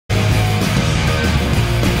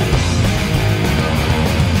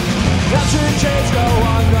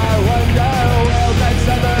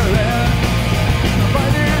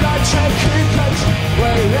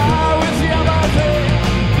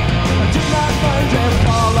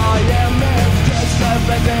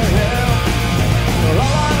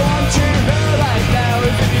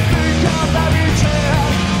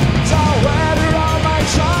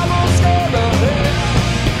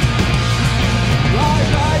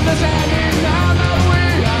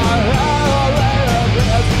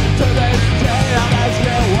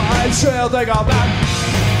all back.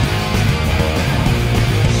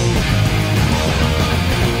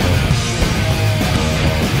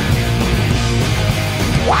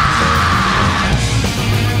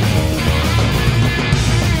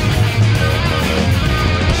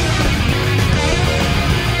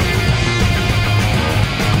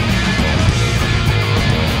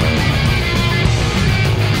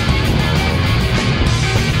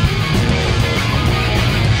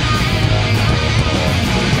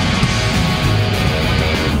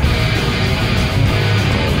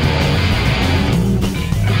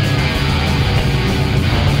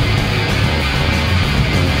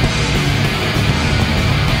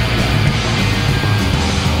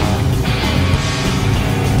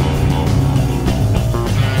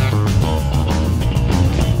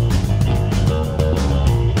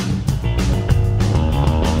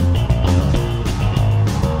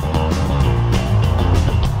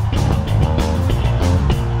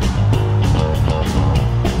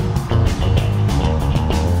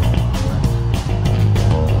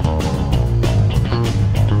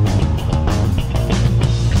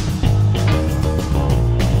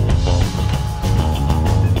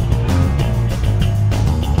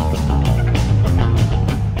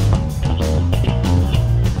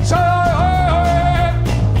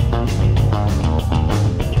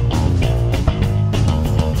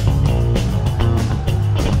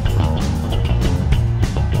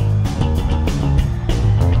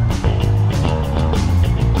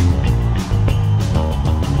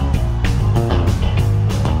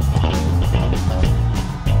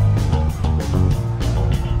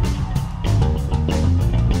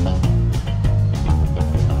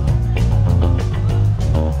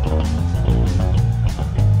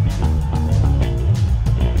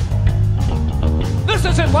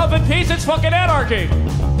 Love and peace, it's fucking anarchy.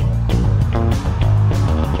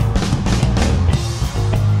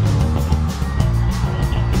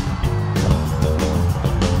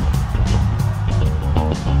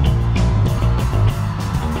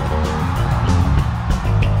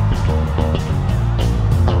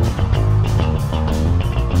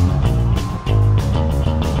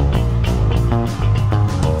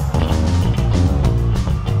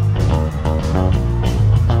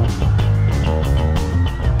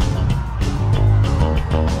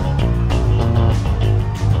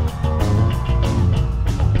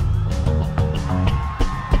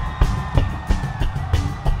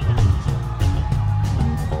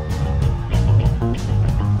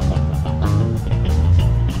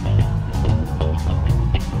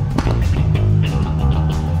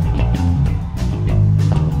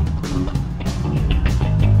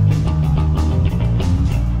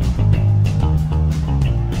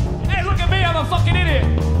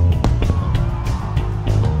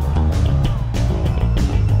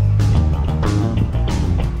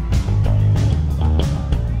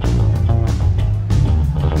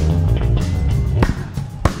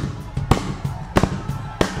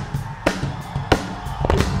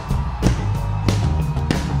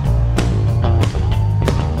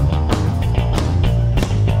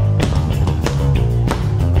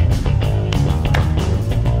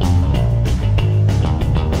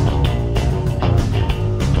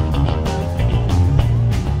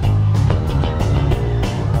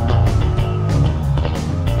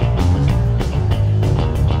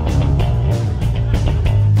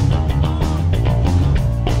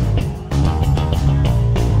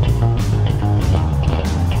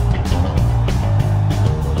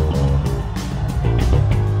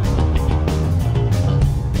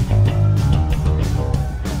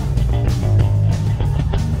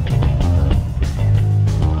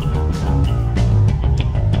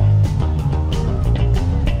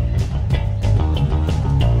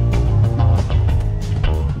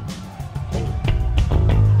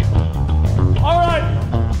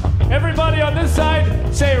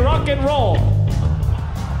 Say rock and roll.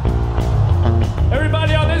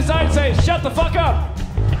 Everybody on this side say shut the fuck up.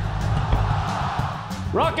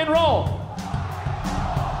 Rock and roll.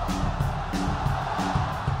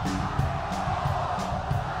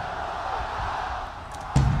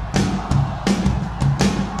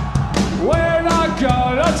 We're not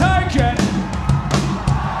gonna take it.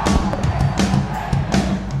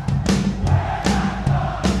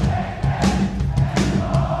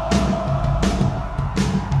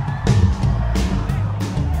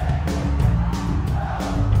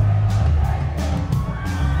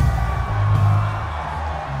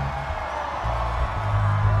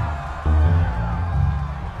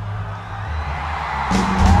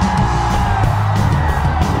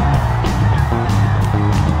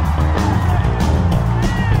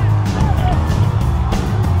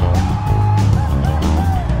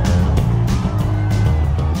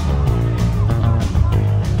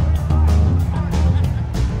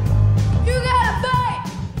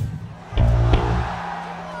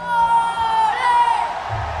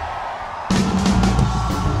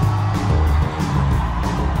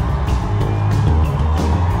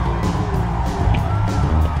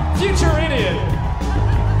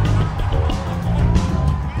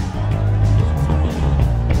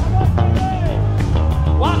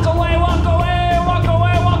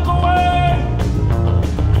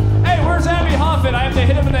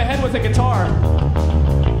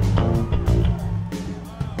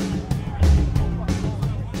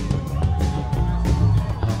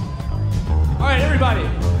 everybody.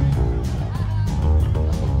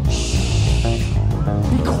 Shh.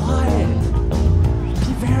 Be quiet.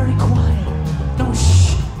 Be very quiet. No,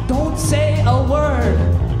 shh. Don't say a word.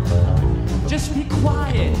 Just be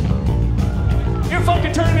quiet. You're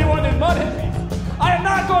fucking turning me into a mud hippie. I am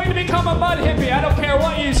not going to become a mud hippie. I don't care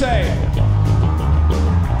what you say.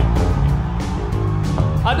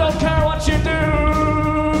 I don't care what you do.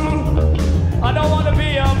 I don't want to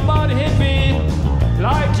be a mud hippie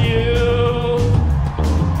like you.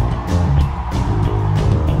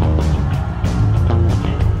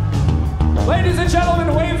 Ladies and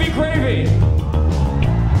gentlemen, Wavy Gravy.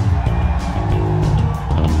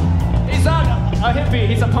 He's not a hippie,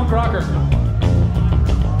 he's a punk rocker.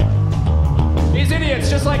 He's idiots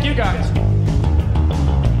just like you guys.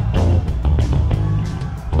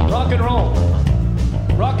 Rock and roll.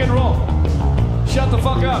 Rock and roll. Shut the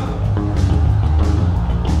fuck up.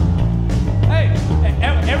 Hey,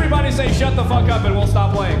 everybody say shut the fuck up and we'll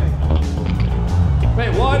stop playing.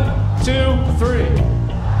 Wait, 1, 2, 3.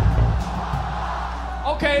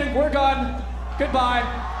 Okay, we're gone. Goodbye.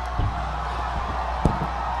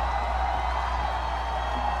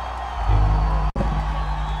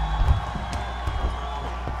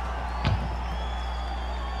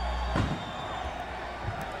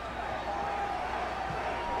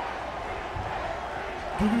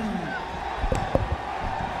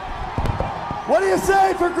 What do you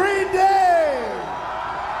say for Green Day?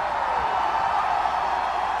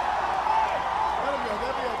 Let him go,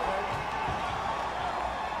 that'll be okay.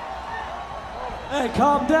 Hey,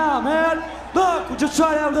 calm down, man. Look, we're just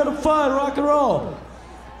trying to have a little fun, rock and roll.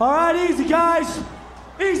 All right, easy, guys.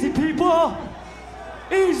 Easy, people.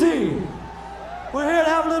 Easy. We're here to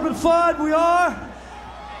have a little bit of fun. We are.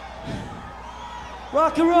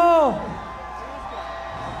 Rock and roll.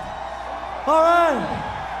 All right.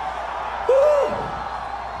 Woo.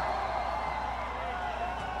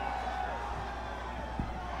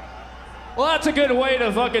 Well, that's a good way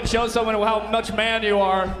to fucking show someone how much man you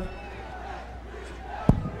are.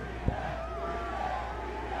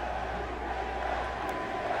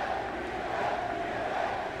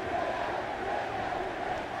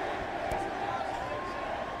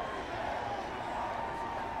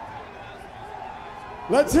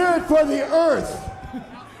 Let's hear it for the Earth,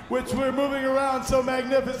 which we're moving around so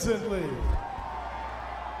magnificently.